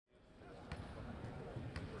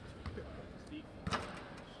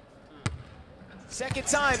Second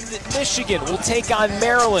time, Michigan will take on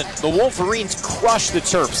Maryland. The Wolverines crushed the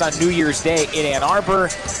Terps on New Year's Day in Ann Arbor,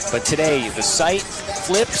 but today the site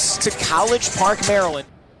flips to College Park, Maryland.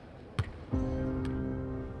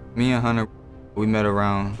 Me and Hunter, we met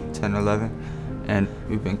around 10 or 11, and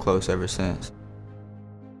we've been close ever since.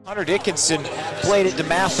 Hunter Dickinson played at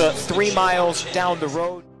DeMatha 3 miles down the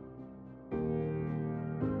road.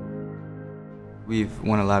 We've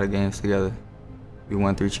won a lot of games together. We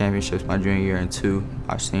won 3 championships my junior year and 2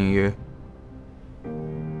 our senior year.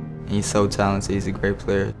 And he's so talented, he's a great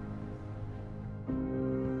player.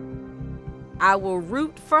 I will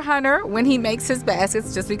root for Hunter when he makes his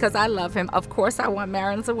baskets just because I love him. Of course, I want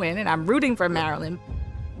Maryland to win, and I'm rooting for Maryland.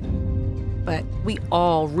 But we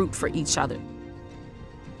all root for each other.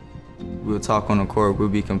 We'll talk on the court, we'll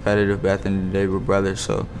be competitive, but at the end of the day, we're brothers.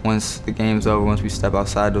 So once the game's over, once we step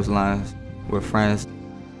outside those lines, we're friends.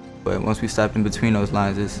 But once we step in between those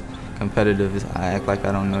lines, it's competitive. I act like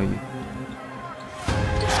I don't know you.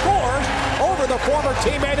 Scores over the former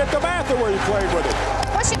teammate at DeMatha where he played with him.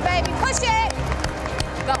 Push it, baby, push it!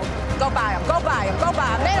 Go by him, go by him, go by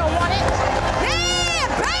him. They don't want it. Yeah,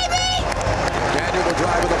 baby! Daniel the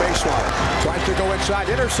drive of the baseline. Tries to go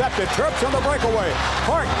inside, intercepted. Terps on the breakaway.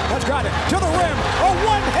 Hart has got it to the rim. A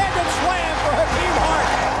one-handed slam for Hakeem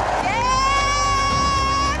Hart.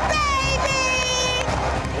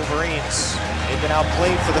 Wolverines, they've been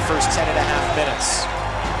outplayed for the first 10 and a half minutes.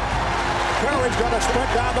 Curry's going to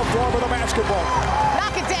sprint down the floor with a basketball.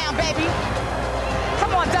 Knock it down, baby.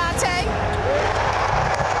 Come on, Dante.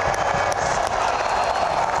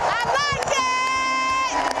 I like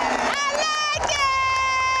it! I like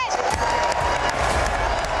it!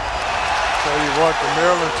 Tell you what, the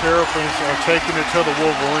Maryland Terrapins are taking it to the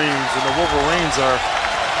Wolverines, and the Wolverines are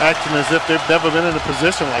acting as if they've never been in a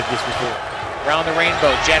position like this before. Around the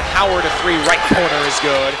rainbow, Jett Howard, a 3, right corner is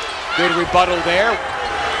good. Good rebuttal there.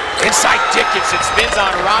 Inside Dickinson, spins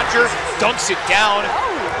on Roger, dunks it down.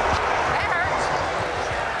 Oh, that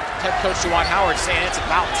hurts. Head coach Juwan Howard saying it's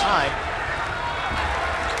about time.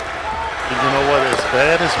 And you know what, as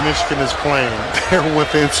bad as Michigan is playing, they're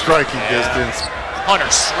within striking distance. Hunter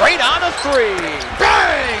straight on a 3,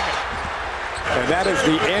 bang! And that is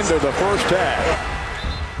the end of the first half.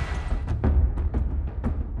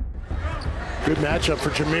 Good matchup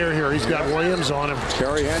for Jameer here. He's got Williams on him.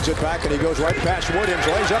 Curry hands it back, and he goes right past Williams.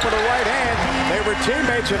 Lays up with the right hand. They were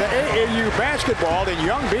teammates in AAU basketball, and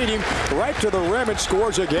Young beat him right to the rim and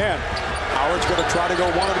scores again. Howard's going to try to go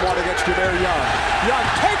one-on-one against Jameer Young. Young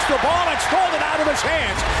takes the ball and stole it out of his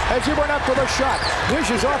hands as he went up for the shot.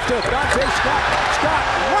 Dishes off to Dante Scott. Scott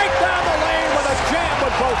right down the lane with a jam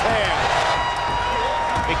with both hands.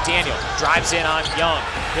 McDaniel drives in on Young.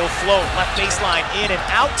 He'll float left baseline in and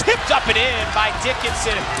out. Tipped up and in by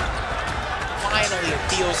Dickinson. Finally, it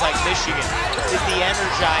feels like Michigan is the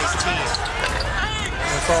energized team.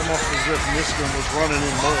 It's almost as if Michigan was running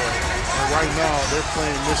in more. And right now, they're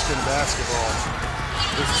playing Michigan basketball.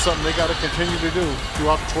 This is something they got to continue to do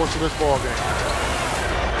throughout the course of this ball game.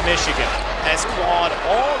 Michigan has clawed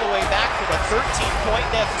all the way back from a 13-point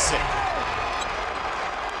deficit.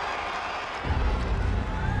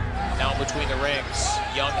 Now between the rings,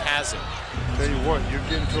 Young has it. Tell you what, you're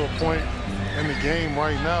getting to a point in the game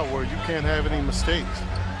right now where you can't have any mistakes.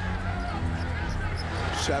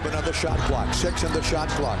 7 on the shot clock, 6 on the shot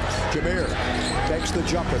clock. Jameer takes the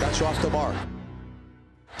jumper, that's off the mark. And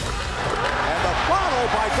the follow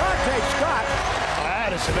by Dante Scott.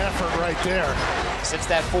 That is an effort right there. Since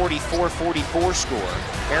that 44-44 score,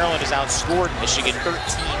 Maryland has outscored Michigan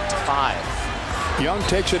 13-5. Young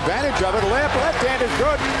takes advantage of it. Left hand is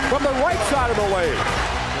good from the right side of the lane.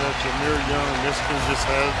 Yeah, Jameer Young, Michigan just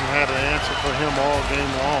hasn't had an answer for him all game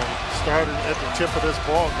long. Started at the tip of this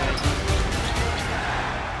ball game.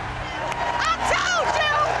 I told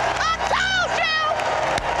you! I told you!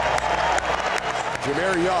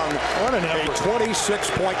 Jameer Young, What an effort. a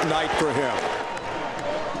 26-point night for him.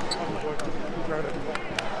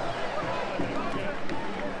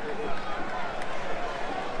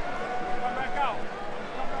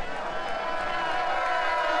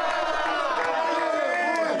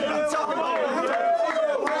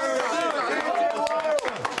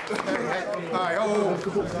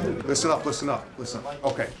 Listen up, listen up, listen up.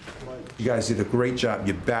 Okay. You guys did a great job.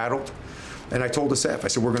 You battled. And I told the staff, I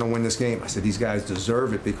said, we're going to win this game. I said, these guys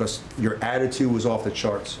deserve it because your attitude was off the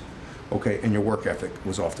charts, okay, and your work ethic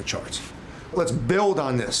was off the charts. Let's build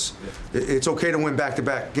on this. It's okay to win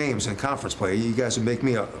back-to-back games in conference play. You guys would make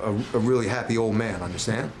me a really happy old man,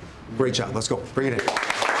 understand? Great job. Let's go. Bring it in.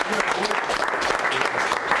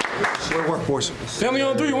 Good work, boys. Family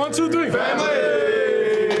on 3. 1, 2, 3. Family!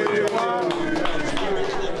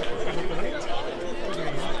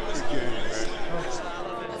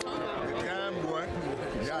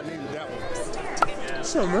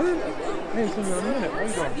 What's up, man? I ain't seen you in a minute. How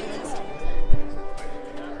you doing?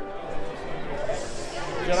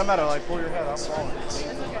 Yeah, no matter, like, pull your head. I'm falling.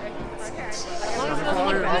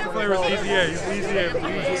 I'm familiar with EZA. He's EZA.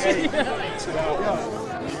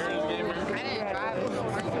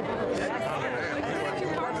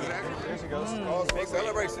 Big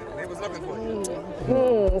celebration. They was looking for you.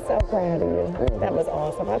 So proud of you. That was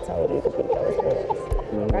awesome. I told you to beat those girls.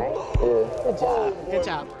 Right? Yeah. Good job. Good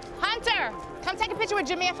job. Hunter, come take a picture with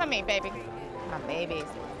Jameer for me, baby. My babies.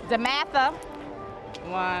 Damatha.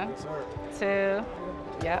 1, 2.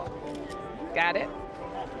 Yep. Got it.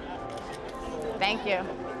 Thank you.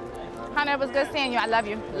 Hunter, it was good seeing you. I love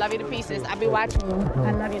you. Love you to pieces. I'll be watching you.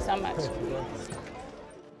 I love you so much.